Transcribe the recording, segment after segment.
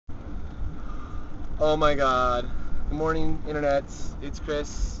Oh my god. Good morning, internet. It's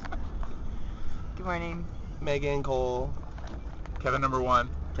Chris, Good morning. Megan, Cole, Kevin number 1.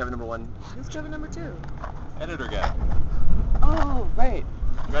 Kevin number 1. Who's Kevin number 2? Editor guy. Oh, right.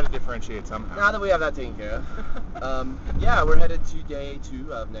 You gotta differentiate somehow. Now that we have that taken care of. Yeah, we're headed to day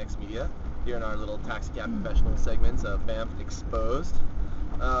 2 of nextMEDIA here in our little taxi cab professional segments of Banff Exposed.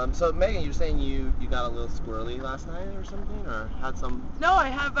 So Megan, you're saying you got a little squirrely last night or something, or had some... No, I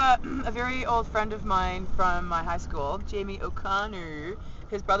have a very old friend of mine from my high school, Jamie O'Connor.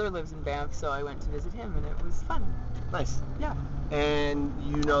 His brother lives in Banff, so I went to visit him, and it was fun. Nice. Yeah. And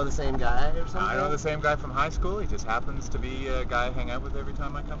you know the same guy or something? I know the same guy from high school. He just happens to be a guy I hang out with every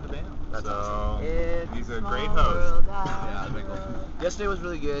time I come to Banff. That's so awesome. he's a Small great host. world Yeah, after very cool. all. Yesterday was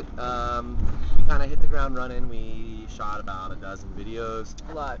really good. We kind of hit the ground running. We shot about a dozen videos.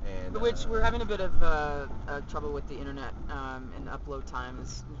 A lot. And, Which we're having a bit of trouble with the internet, and upload time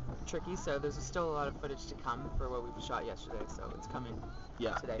is tricky, so there's still a lot of footage to come for what we shot yesterday, so it's coming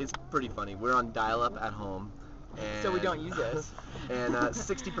today. It's pretty funny. We're on dial-up at home. And, So we don't use it. And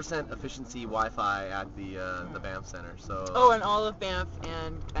 60% efficiency Wi-Fi at the Banff Center. So. Oh, and all of Banff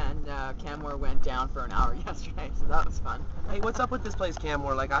and Canmore went down for an hour yesterday, so that was fun. Hey, what's up with this place,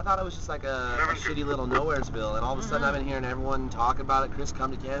 Canmore? Like, I thought it was just like a shitty little nowheresville, and all of a sudden I've been hearing everyone talking about it. Chris,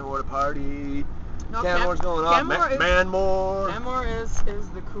 come to Canmore to party. No, Canmore's going on. Manmore. Canmore is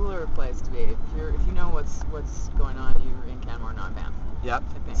the cooler place to be. If you know what's going on, you're in Canmore, not Banff. Yep.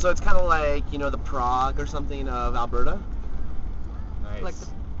 I think. So it's kind of like, you know, the Prague or something of Alberta. Nice. Like the,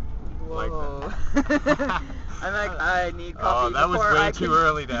 whoa. Like I'm like, I need coffee. Oh, that was before way I too can...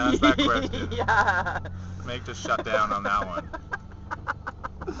 early to ask that question. Yeah. Make just shut down on that one.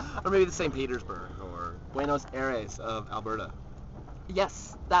 Or maybe the St. Petersburg or Buenos Aires of Alberta.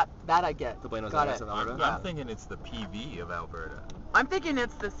 Yes, that I get. The Buenos Got Aires it. of Alberta? Yeah. I'm thinking it's the PV of Alberta. I'm thinking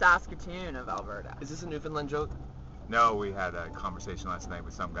it's the Saskatoon of Alberta. Is this a Newfoundland joke? No, we had a conversation last night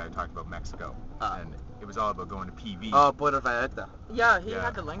with some guy who talked about Mexico, and it was all about going to PV. Oh, Puerto Vallarta. Yeah, he Yeah.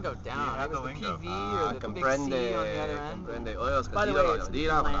 had the lingo down. He had it was the the lingo. PV or the big C on the other end. Comprende. Oye, By the way, it's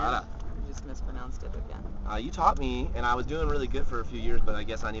Dira, Newfoundland. I just mispronounced it again. you taught me, and I was doing really good for a few years, but I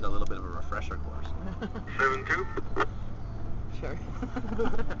guess I need a little bit of a refresher course. 7-2. Sure.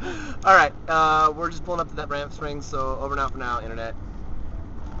 All right, we're just pulling up to that Banff Springs, so over and out for now, internet.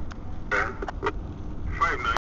 Ben.